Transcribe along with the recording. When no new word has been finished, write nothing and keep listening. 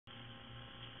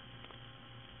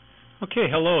Okay,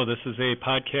 hello. This is a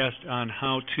podcast on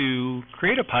how to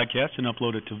create a podcast and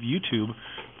upload it to YouTube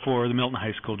for the Milton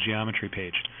High School geometry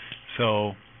page.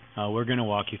 So we're going to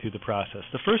walk you through the process.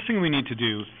 The first thing we need to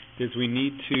do is we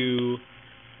need to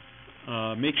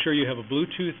make sure you have a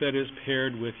Bluetooth that is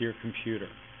paired with your computer.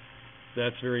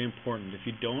 That's very important. If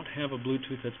you don't have a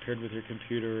Bluetooth that's paired with your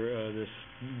computer, this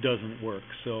doesn't work.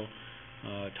 So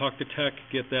talk to tech,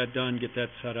 get that done, get that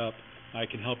set up. I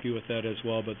can help you with that as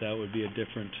well, but that would be a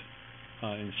different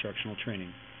instructional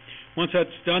training. Once that's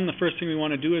done, the first thing we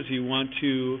want to do is you want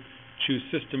to choose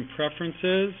System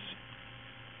Preferences,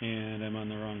 and I'm on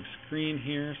the wrong screen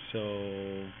here, so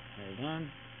hold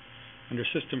on. Under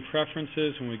System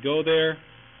Preferences, when we go there,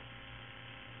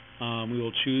 we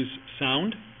will choose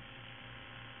Sound,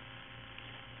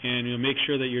 and you'll make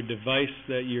sure that your device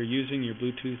that you're using, your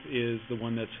Bluetooth, is the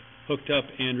one that's hooked up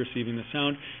and receiving the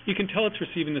sound. You can tell it's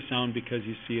receiving the sound because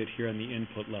you see it here on the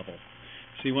input level.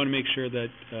 So you want to make sure that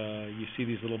you see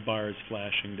these little bars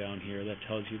flashing down here. That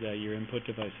tells you that your input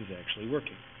device is actually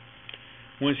working.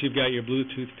 Once you've got your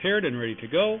Bluetooth paired and ready to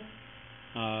go,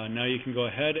 now you can go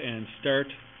ahead and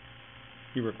start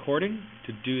your recording.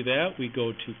 To do that, we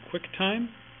go to QuickTime,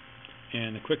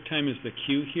 and the QuickTime is the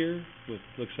Q here, with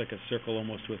looks like a circle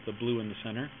almost with the blue in the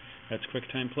center. That's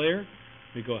QuickTime Player.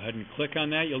 We go ahead and click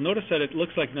on that. You'll notice that it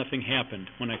looks like nothing happened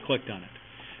when I clicked on it.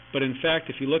 But in fact,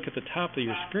 if you look at the top of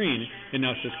your screen, it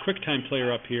now says QuickTime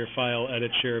Player up here, File, Edit,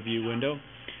 Share, View window,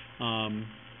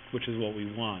 which is what we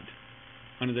want.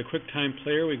 Under the QuickTime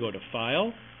Player, we go to File,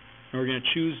 and we're going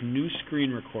to choose New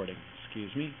Screen Recording.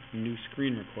 New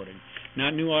Screen Recording.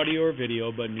 Not new audio or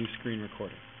video, but new screen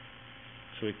recording.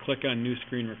 So we click on New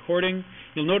Screen Recording.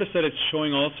 You'll notice that it's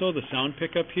showing also the sound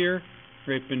pickup here,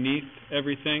 right beneath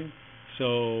everything.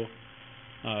 So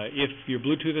if your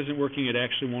Bluetooth isn't working, it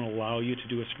actually won't allow you to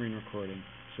do a screen recording.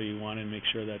 So you want to make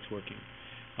sure that's working.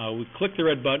 We click the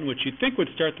red button, which you'd think would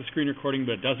start the screen recording,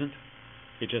 but it doesn't.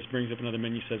 It just brings up another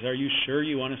menu, says, are you sure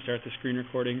you want to start the screen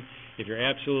recording? If you're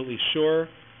absolutely sure,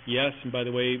 yes. And by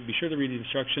the way, be sure to read the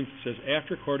instructions. It says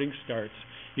after recording starts,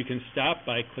 you can stop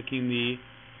by clicking the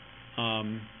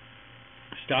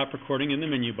stop recording in the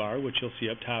menu bar, which you'll see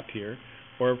up top here,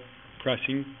 or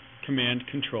pressing Command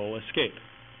Control Escape.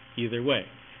 Either way.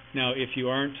 Now, if you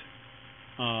aren't,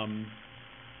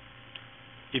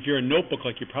 if you're a notebook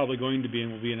like you're probably going to be, and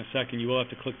will be in a second, you will have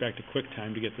to click back to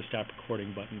QuickTime to get the Stop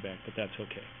Recording button back, but that's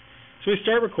okay. So we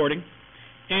start recording,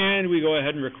 and we go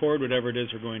ahead and record whatever it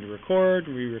is we're going to record.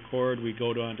 We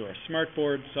go onto our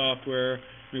smartboard software,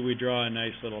 we draw a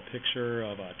nice little picture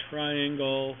of a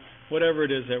triangle, whatever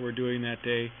it is that we're doing that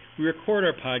day. We record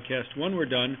our podcast. When we're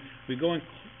done, we go and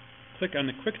click on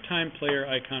the QuickTime Player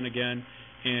icon again,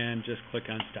 and just click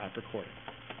on Stop Recording.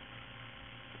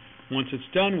 Once it's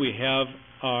done, we have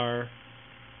our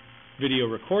video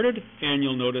recorded, and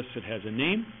you'll notice it has a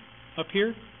name up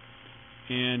here,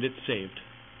 and it's saved.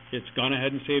 It's gone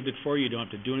ahead and saved it for you. You don't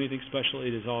have to do anything special.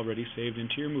 It is already saved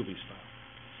into your movies file.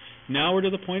 Now we're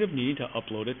to the point of needing to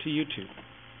upload it to YouTube.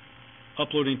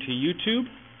 Uploading to YouTube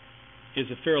is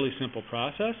a fairly simple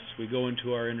process. We go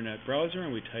into our internet browser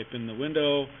and we type in the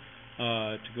window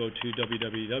to go to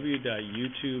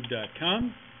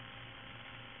www.youtube.com.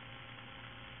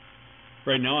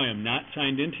 Right now I am not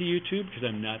signed into YouTube because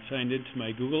I'm not signed into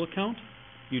my Google account.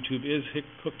 YouTube is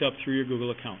hooked up through your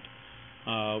Google account.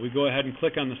 We go ahead and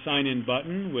click on the sign in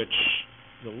button, which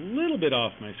is a little bit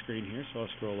off my screen here, so I'll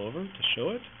scroll over to show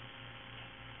it.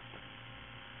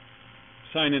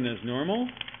 Sign in as normal.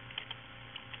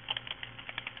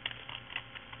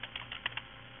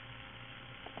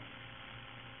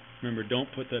 Remember,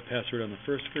 don't put that password on the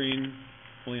first screen,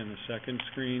 only on the second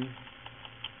screen.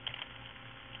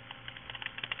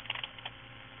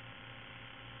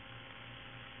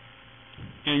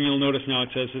 And you'll notice now it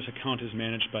says this account is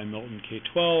managed by Milton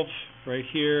K-12 right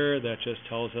here. That just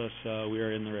tells us we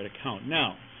are in the right account.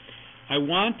 Now, I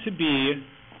want to be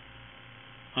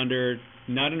not under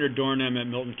Dornam at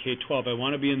Milton K-12. I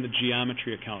want to be in the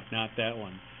geometry account, not that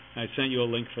one. I sent you a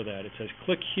link for that. It says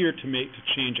click here to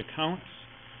change accounts.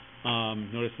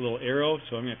 Notice the little arrow,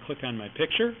 so I'm going to click on my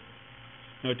picture.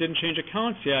 Now it didn't change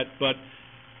accounts yet, but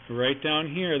right down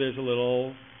here there's a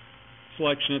little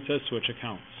selection that says switch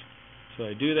accounts. So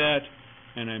I do that,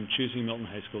 and I'm choosing Milton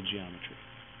High School Geometry.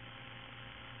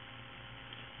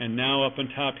 And now up on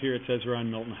top here it says we're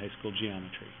on Milton High School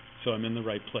Geometry. So I'm in the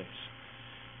right place.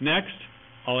 Next,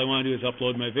 all I want to do is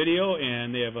upload my video,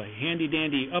 and they have a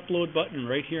handy-dandy upload button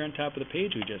right here on top of the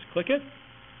page. We just click it.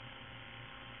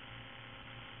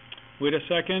 Wait a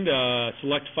second,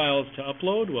 select files to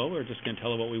upload. Well, we're just going to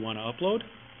tell it what we want to upload.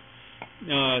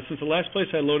 Since the last place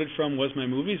I loaded from was my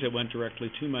movies, it went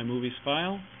directly to my movies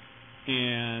file.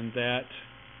 and that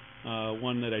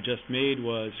one that I just made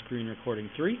was screen recording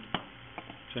 3.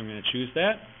 So I'm going to choose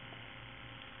that.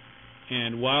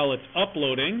 And while it's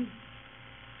uploading,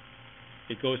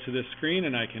 it goes to this screen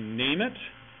and I can name it.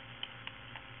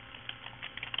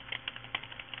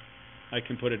 I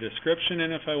can put a description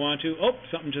in if I want to. Oh,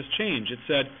 something just changed. It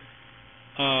says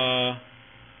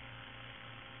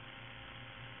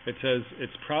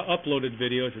it's uploaded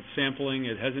videos. It's sampling.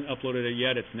 It hasn't uploaded it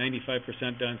yet. It's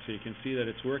 95% done, so you can see that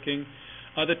it's working.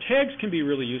 The tags can be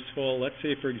really useful. Let's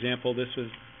say, for example, this was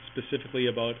specifically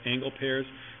about angle pairs.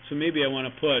 So maybe I want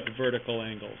to put vertical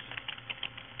angles.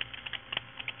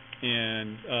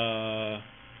 And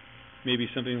maybe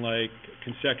something like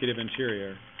consecutive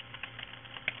interior.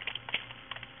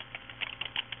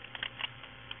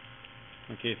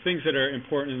 Okay, things that are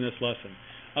important in this lesson.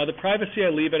 The privacy, I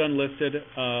leave it unlisted.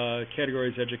 Category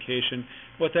is education.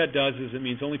 What that does is it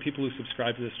means only people who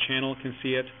subscribe to this channel can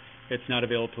see it. It's not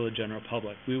available to the general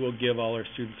public. We will give all our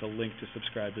students a link to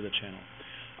subscribe to the channel.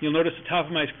 You'll notice the top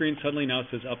of my screen suddenly now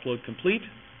says upload complete.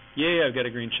 Yay, I've got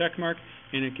a green check mark,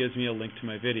 and it gives me a link to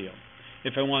my video.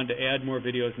 If I wanted to add more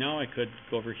videos now, I could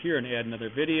go over here and add another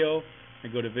video. I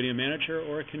go to Video Manager,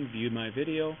 or I can view my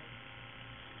video,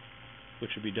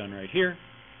 which would be done right here.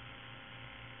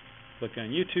 Click on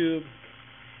YouTube.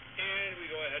 And we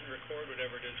go ahead and record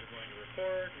whatever it is we're going to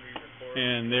record. We record.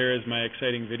 And there is my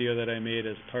exciting video that I made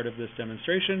as part of this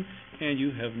demonstration. And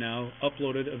you have now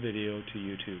uploaded a video to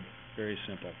YouTube. Very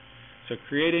simple. So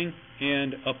creating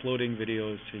and uploading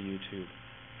videos to YouTube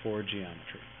for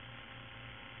geometry.